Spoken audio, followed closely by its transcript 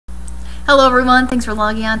Hello everyone, thanks for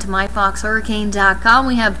logging on to myfoxhurricane.com.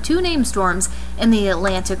 We have two named storms in the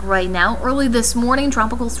Atlantic right now. Early this morning,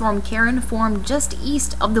 Tropical Storm Karen formed just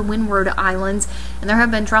east of the Windward Islands, and there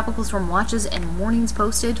have been tropical storm watches and warnings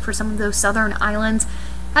posted for some of those southern islands.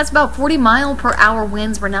 Has about 40-mile-per-hour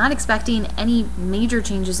winds. We're not expecting any major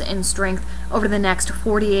changes in strength over the next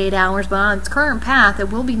 48 hours, but on its current path,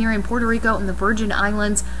 it will be nearing Puerto Rico and the Virgin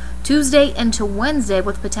Islands Tuesday into Wednesday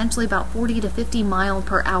with potentially about 40 to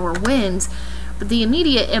 50-mile-per-hour winds. But the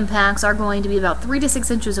immediate impacts are going to be about 3 to 6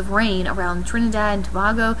 inches of rain around Trinidad and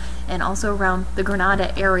Tobago and also around the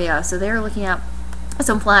Grenada area. So they're looking at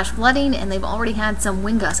some flash flooding, and they've already had some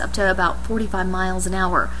wind gusts up to about 45 miles an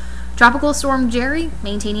hour. Tropical Storm Jerry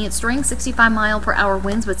maintaining its strength, 65-mile-per-hour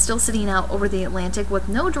winds, but still sitting out over the Atlantic with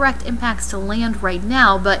no direct impacts to land right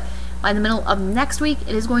now. But by the middle of next week,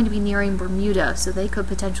 it is going to be nearing Bermuda, so they could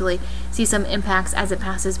potentially see some impacts as it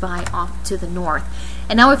passes by off to the north.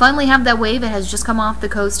 And now we finally have that wave. It has just come off the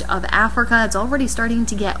coast of Africa. It's already starting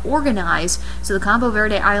to get organized, so the Cabo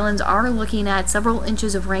Verde Islands are looking at several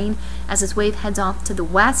inches of rain as this wave heads off to the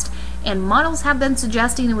west. And models have been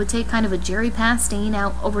suggesting it would take kind of a Jerry path staying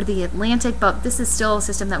out over the Atlantic, but this is still a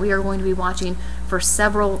system that we are going to be watching for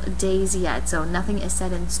several days yet, so nothing is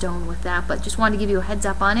set in stone with that. But just wanted to give you a heads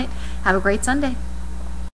up on it. Have a great Sunday.